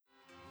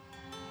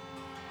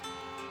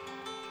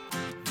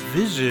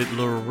Visit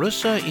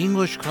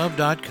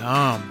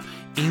larissaenglishclub.com.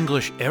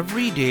 English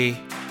every day,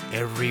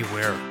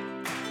 everywhere.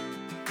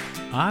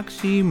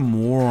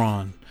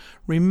 Oxymoron.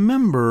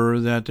 Remember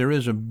that there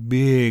is a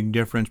big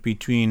difference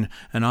between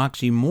an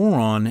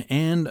oxymoron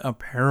and a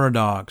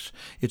paradox.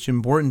 It's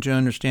important to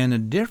understand the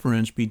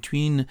difference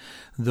between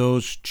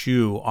those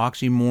two,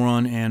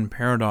 oxymoron and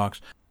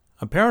paradox.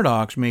 A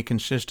paradox may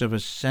consist of a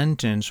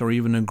sentence or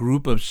even a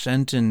group of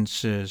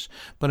sentences,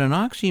 but an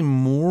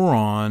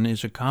oxymoron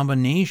is a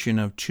combination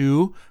of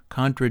two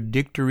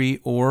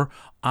contradictory or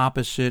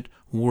opposite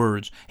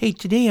words. Hey,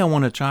 today I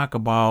want to talk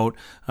about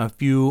a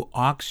few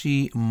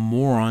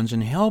oxymorons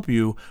and help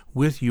you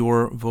with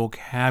your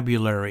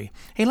vocabulary.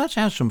 Hey, let's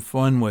have some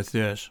fun with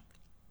this.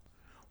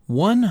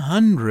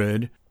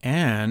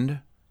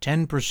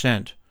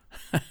 110%.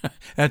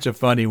 That's a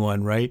funny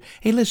one, right?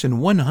 Hey, listen,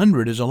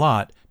 100 is a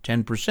lot.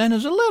 10%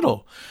 is a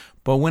little.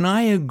 But when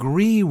I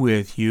agree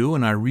with you,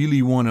 and I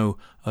really want to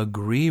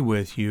agree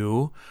with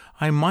you,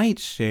 I might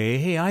say,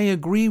 hey, I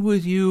agree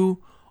with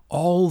you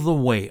all the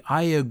way.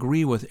 I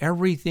agree with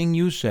everything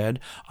you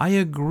said. I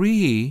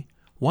agree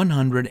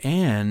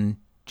 110%.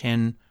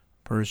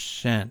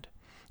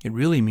 It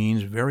really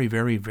means very,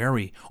 very,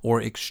 very, or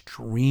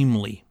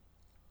extremely.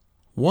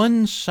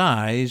 One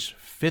size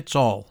fits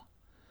all.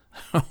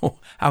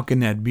 How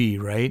can that be,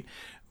 right?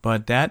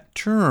 But that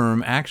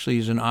term actually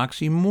is an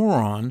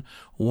oxymoron.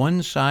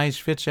 One size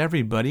fits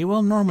everybody.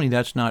 Well, normally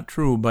that's not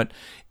true, but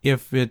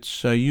if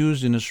it's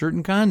used in a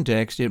certain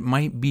context, it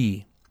might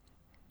be.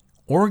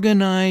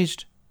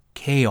 Organized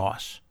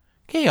chaos.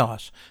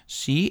 Chaos.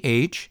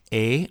 C-H-A-O-S.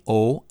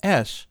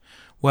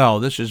 Well,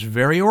 this is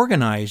very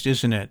organized,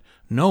 isn't it?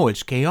 No,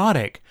 it's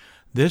chaotic.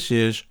 This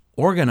is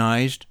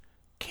organized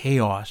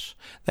chaos.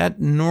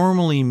 That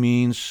normally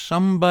means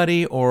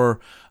somebody or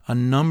a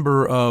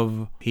number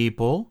of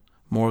people,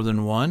 more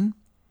than one,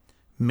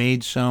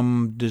 made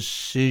some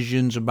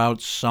decisions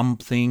about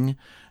something,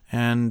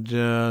 and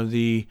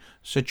the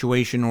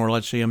situation, or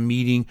let's say a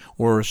meeting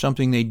or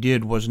something they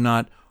did, was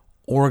not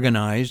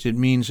organized. It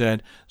means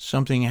that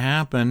something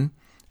happened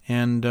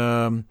and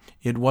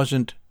it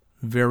wasn't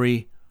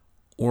very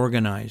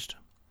organized.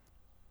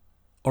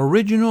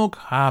 Original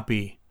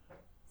copy.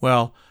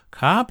 Well,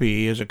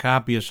 copy is a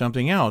copy of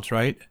something else,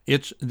 right?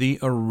 It's the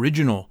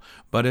original.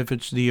 But if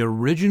it's the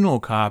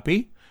original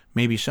copy,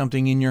 maybe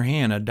something in your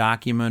hand, a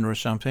document or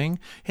something,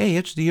 hey,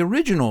 it's the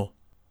original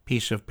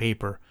piece of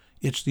paper.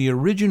 It's the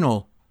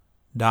original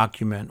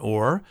document,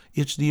 or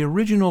it's the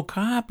original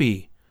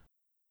copy.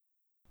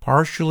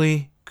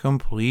 Partially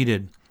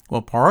completed.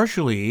 Well,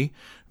 partially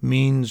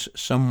means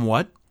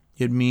somewhat.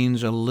 It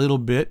means a little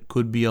bit,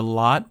 could be a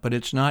lot, but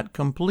it's not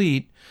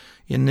complete.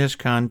 In this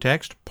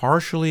context,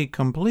 partially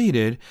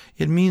completed,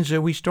 it means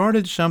that we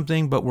started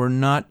something, but we're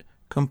not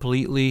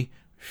completely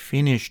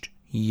finished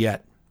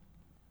yet.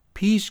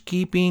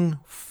 Peacekeeping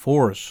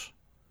force.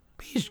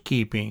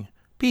 Peacekeeping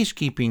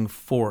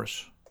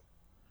force.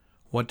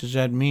 What does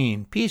that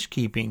mean?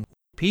 Peacekeeping.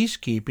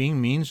 Peacekeeping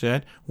means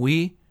that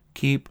we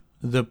keep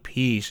the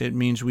peace. It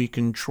means we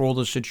control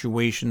the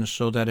situation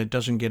so that it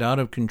doesn't get out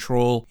of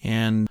control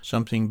and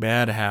something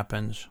bad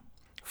happens.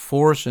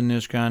 Force in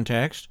this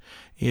context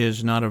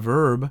is not a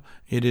verb.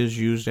 It is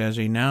used as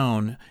a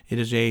noun. It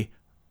is a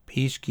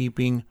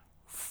peacekeeping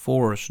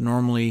force.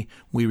 Normally,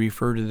 we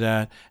refer to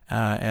that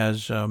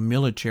as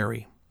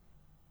military.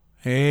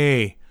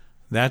 Hey,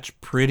 that's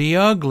pretty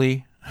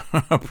ugly.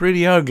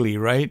 Pretty ugly,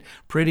 right?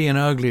 Pretty and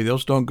ugly,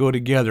 those don't go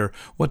together.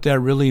 What that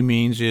really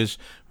means is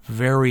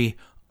very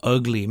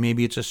ugly.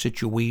 Maybe it's a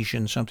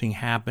situation, something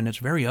happened. It's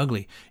very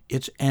ugly.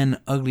 It's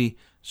an ugly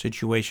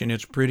situation.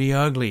 It's pretty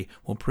ugly.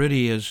 Well,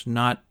 pretty is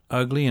not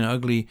ugly, and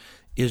ugly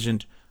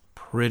isn't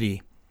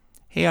pretty.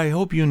 Hey, I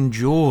hope you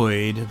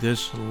enjoyed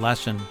this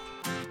lesson.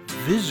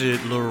 Visit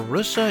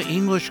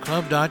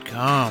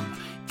larissaenglishclub.com.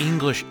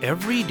 English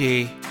every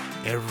day,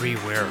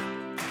 everywhere.